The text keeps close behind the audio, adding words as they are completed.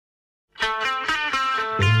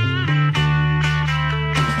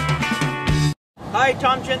Hi,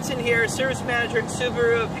 Tom Jensen here, Service Manager at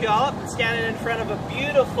Subaru of Puyallup. I'm standing in front of a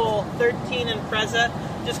beautiful 13 Impreza.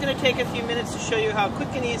 Just going to take a few minutes to show you how quick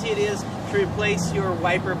and easy it is to replace your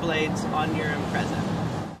wiper blades on your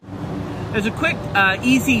Impreza. There's a quick,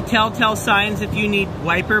 easy telltale signs if you need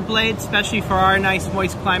wiper blades, especially for our nice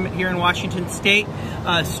moist climate here in Washington State.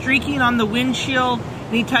 Streaking on the windshield,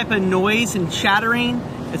 any type of noise and shattering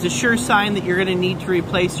is a sure sign that you're going to need to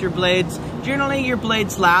replace your blades. Generally, your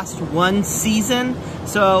blades last one season,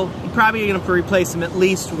 so you're probably going to replace them at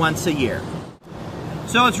least once a year.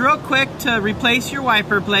 So it's real quick to replace your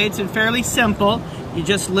wiper blades and fairly simple. You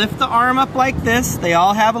just lift the arm up like this. They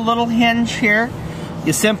all have a little hinge here.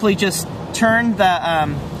 You simply just turn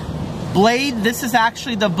the blade. This is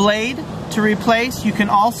actually the blade to replace. You can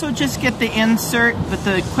also just get the insert, but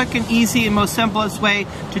the quick and easy and most simplest way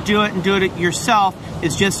to do it and do it yourself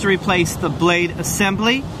is just to replace the blade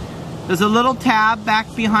assembly. There's a little tab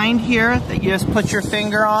back behind here that you just put your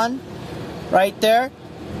finger on right there,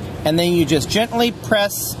 and then you just gently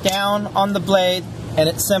press down on the blade and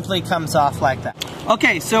it simply comes off like that.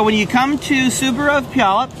 Okay, so when you come to Subaru of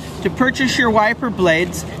Puyallup to purchase your wiper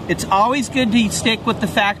blades, it's always good to stick with the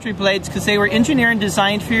factory blades because they were engineered and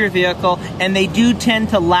designed for your vehicle, and they do tend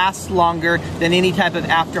to last longer than any type of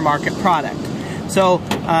aftermarket product. So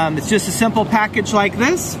it's just a simple package like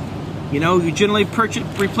this. You know, you generally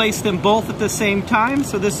replace them both at the same time.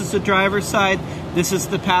 So this is the driver's side, this is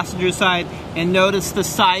the passenger side, and notice the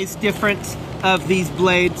size difference of these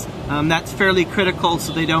blades. That's fairly critical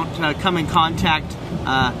so they don't come in contact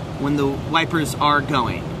when the wipers are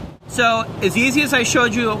going. So as easy as I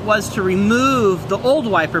showed you it was to remove the old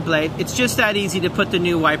wiper blade, it's just that easy to put the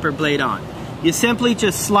new wiper blade on. You simply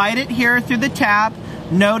just slide it here through the tab.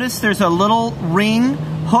 Notice there's a little ring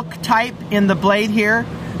hook type in the blade here.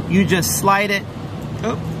 You just slide it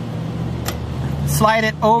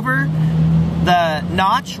over the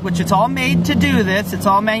notch, which it's all made to do this, it's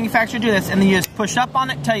all manufactured to do this, and then you just push up on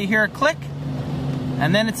it till you hear a click,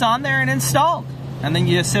 and then it's on there and installed. And then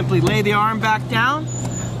you just simply lay the arm back down.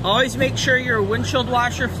 Always make sure your windshield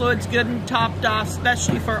washer fluid's good and topped off,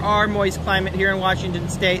 especially for our moist climate here in Washington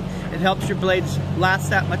State. It helps your blades last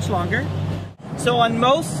that much longer. So on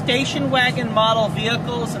most station wagon model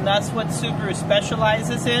vehicles, and that's what Subaru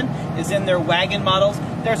specializes in, is in their wagon models,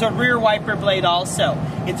 there's a rear wiper blade also.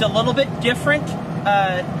 It's a little bit different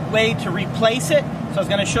way to replace it, so I was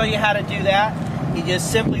going to show you how to do that. You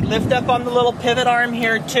just simply lift up on the little pivot arm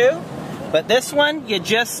here too, but this one you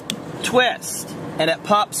just twist and it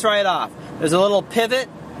pops right off. There's a little pivot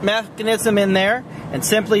mechanism in there, and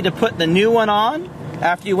simply to put the new one on,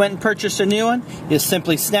 after you went and purchased a new one, you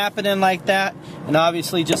simply snap it in like that, and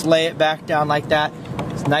obviously just lay it back down like that.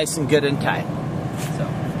 It's nice and good and tight.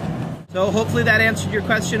 So hopefully that answered your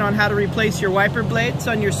question on how to replace your wiper blades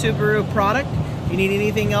on your Subaru product. If you need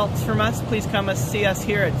anything else from us, please come see us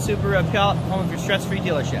here at Subaru of Puyallup, home of your stress-free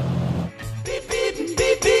dealership. Beep, beep,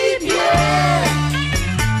 beep, beep, yeah!